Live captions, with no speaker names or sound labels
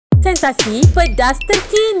sensasi pedas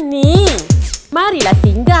terkini. Marilah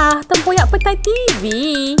singgah tempoyak Petai TV.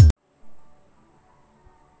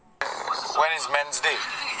 When is Men's Day?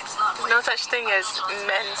 No such thing as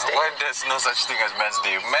Men's Day. Why there's no such thing as Men's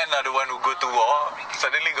Day? Men are the one who go to war.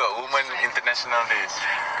 Suddenly got Women International Day.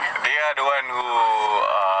 They are the one who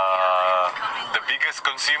are the biggest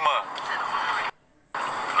consumer.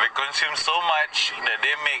 They consume so much that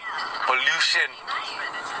they make pollution.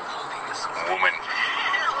 Women.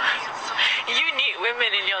 You need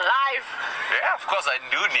women in your life. Yeah, of course I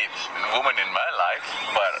do need women in my life,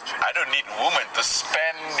 but I don't need women to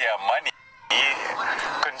spend their money,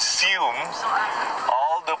 consume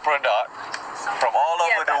all the product from all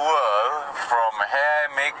over the world, from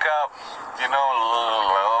hair, makeup, you know,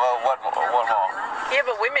 what more? Yeah,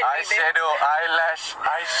 but women need them. Eyeshadow, eyelash,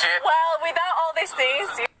 eyeshade. Well, without all these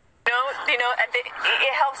things, it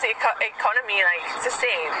helps the economy like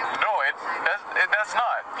sustain. No, it does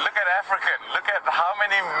not. Look at African. Look at how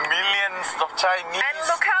many millions of Chinese, And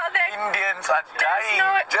look how Indians are dying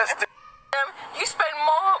just to... You spend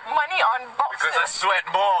more money on boxes. Because I sweat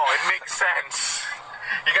more. It makes sense.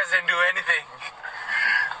 You guys didn't do anything.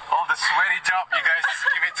 All the sweaty job, you guys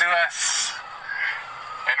give it to us.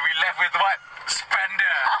 And we left with what?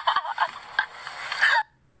 Spender.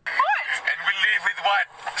 What? And we leave with what?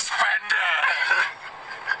 Spender.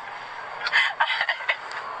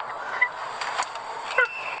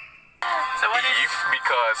 So what is... Eve,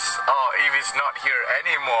 because Eve is not here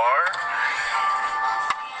anymore.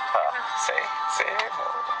 Say.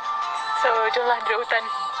 So jualan di hutan.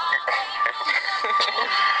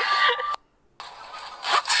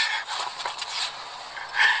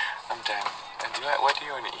 I'm done. And what do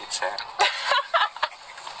you want to eat, Sam?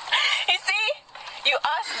 You see, you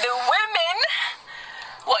ask the women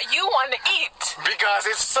what you want to eat. Because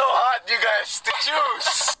it's so hard, you guys, to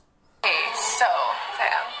choose. Okay, so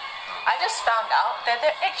Sam, I just found out that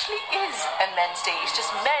there actually is a Men's Day. It's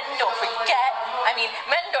just men don't forget. I mean,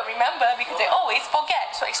 men don't remember because they always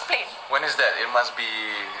forget. So explain. When is that? It must be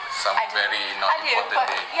some very not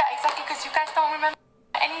important day. Yeah, exactly, because you guys don't remember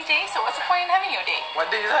any day. So what's the point in having your day? What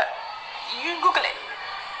day is that? You Google it.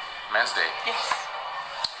 Men's Day. Yes.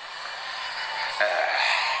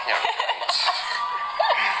 Yeah.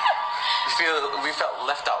 We felt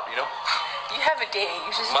left out, you know? You have a day.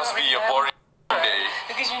 You just Must don't be a remember. boring day.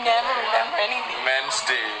 Because you never remember anything. Men's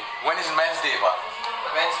Day. When is Men's Day, Pak?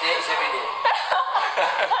 Men's Day is every day.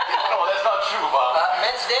 No, that's not true, Pak.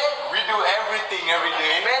 Men's Day? We do everything every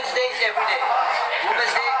day. Men's Day is every day.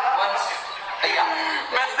 Women's Day once a year.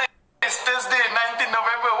 Men's Day is Thursday, 19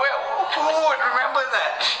 November. Who would remember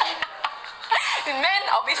that? Men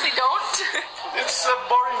obviously don't. It's a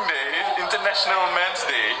boring day. International Men's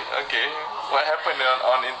Day. Okay. What happened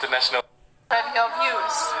on International? What are your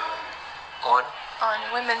views On? on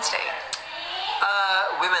Women's Day?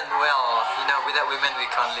 Women, well, you know, without women we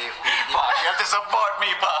can't live. Pa, you have to support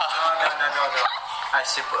me, Pa. No. I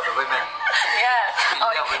support the women. Yeah. We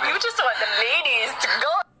love women. You just want the ladies to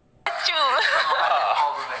go at you.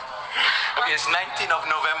 All women. Okay, it's 19th of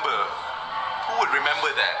November. Who would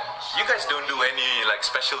remember that? You guys don't do any like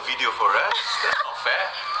special video for us. That's not fair.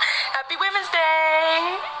 Happy Women's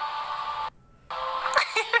Day.